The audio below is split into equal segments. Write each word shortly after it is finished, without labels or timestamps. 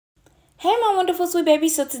Hey my wonderful sweet baby,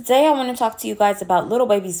 so today I want to talk to you guys about Little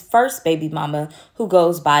Baby's first baby mama who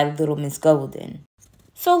goes by Little Miss Golden.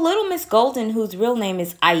 So Little Miss Golden, whose real name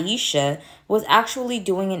is Ayesha, was actually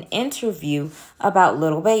doing an interview about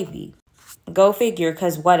Little Baby. Go figure,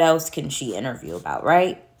 because what else can she interview about,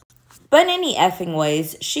 right? But in any effing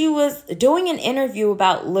ways, she was doing an interview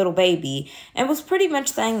about Little Baby and was pretty much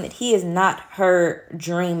saying that he is not her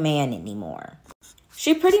dream man anymore.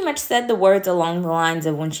 She pretty much said the words along the lines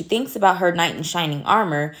of when she thinks about her knight in shining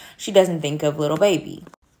armor, she doesn't think of Little Baby.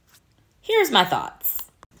 Here's my thoughts.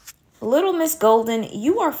 Little Miss Golden,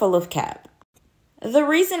 you are full of cap. The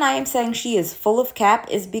reason I am saying she is full of cap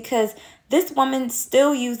is because this woman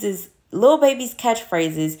still uses Little Baby's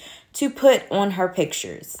catchphrases to put on her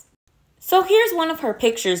pictures. So here's one of her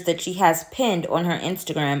pictures that she has pinned on her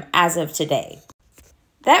Instagram as of today.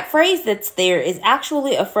 That phrase that's there is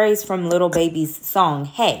actually a phrase from Little Baby's song,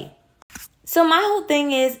 Hey. So my whole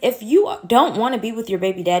thing is, if you don't want to be with your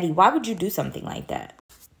baby daddy, why would you do something like that?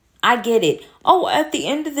 I get it. Oh, at the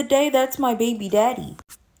end of the day, that's my baby daddy.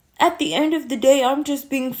 At the end of the day, I'm just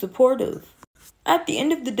being supportive. At the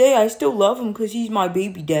end of the day, I still love him because he's my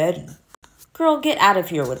baby daddy. Girl, get out of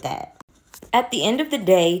here with that. At the end of the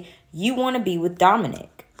day, you want to be with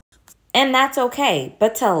Dominic. And that's okay,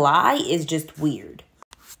 but to lie is just weird.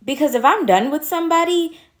 Because if I'm done with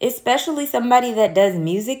somebody, especially somebody that does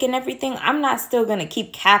music and everything, I'm not still going to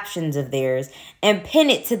keep captions of theirs and pin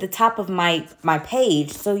it to the top of my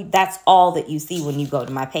page so that's all that you see when you go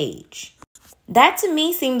to my page. That to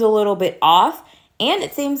me seems a little bit off, and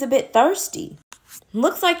it seems a bit thirsty.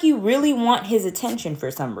 Looks like you really want his attention for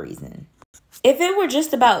some reason. If it were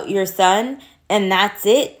just about your son and that's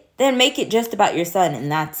it, then make it just about your son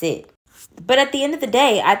and that's it. But at the end of the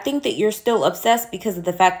day, I think that you're still obsessed because of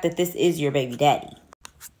the fact that this is your baby daddy.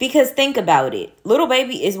 Because think about it. Little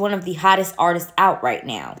Baby is one of the hottest artists out right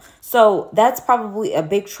now. So that's probably a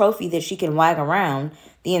big trophy that she can wag around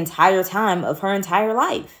the entire time of her entire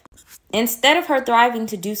life. Instead of her thriving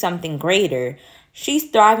to do something greater, she's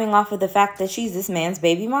thriving off of the fact that she's this man's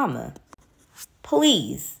baby mama.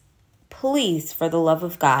 Please, please, for the love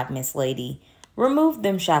of God, Miss Lady, remove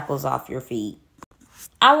them shackles off your feet.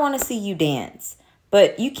 I want to see you dance,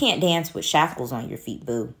 but you can't dance with shackles on your feet,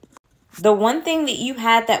 boo. The one thing that you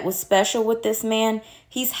had that was special with this man,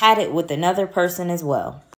 he's had it with another person as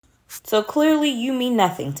well. So clearly you mean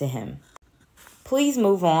nothing to him. Please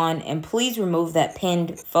move on and please remove that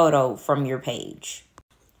pinned photo from your page.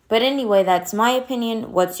 But anyway, that's my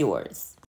opinion. What's yours?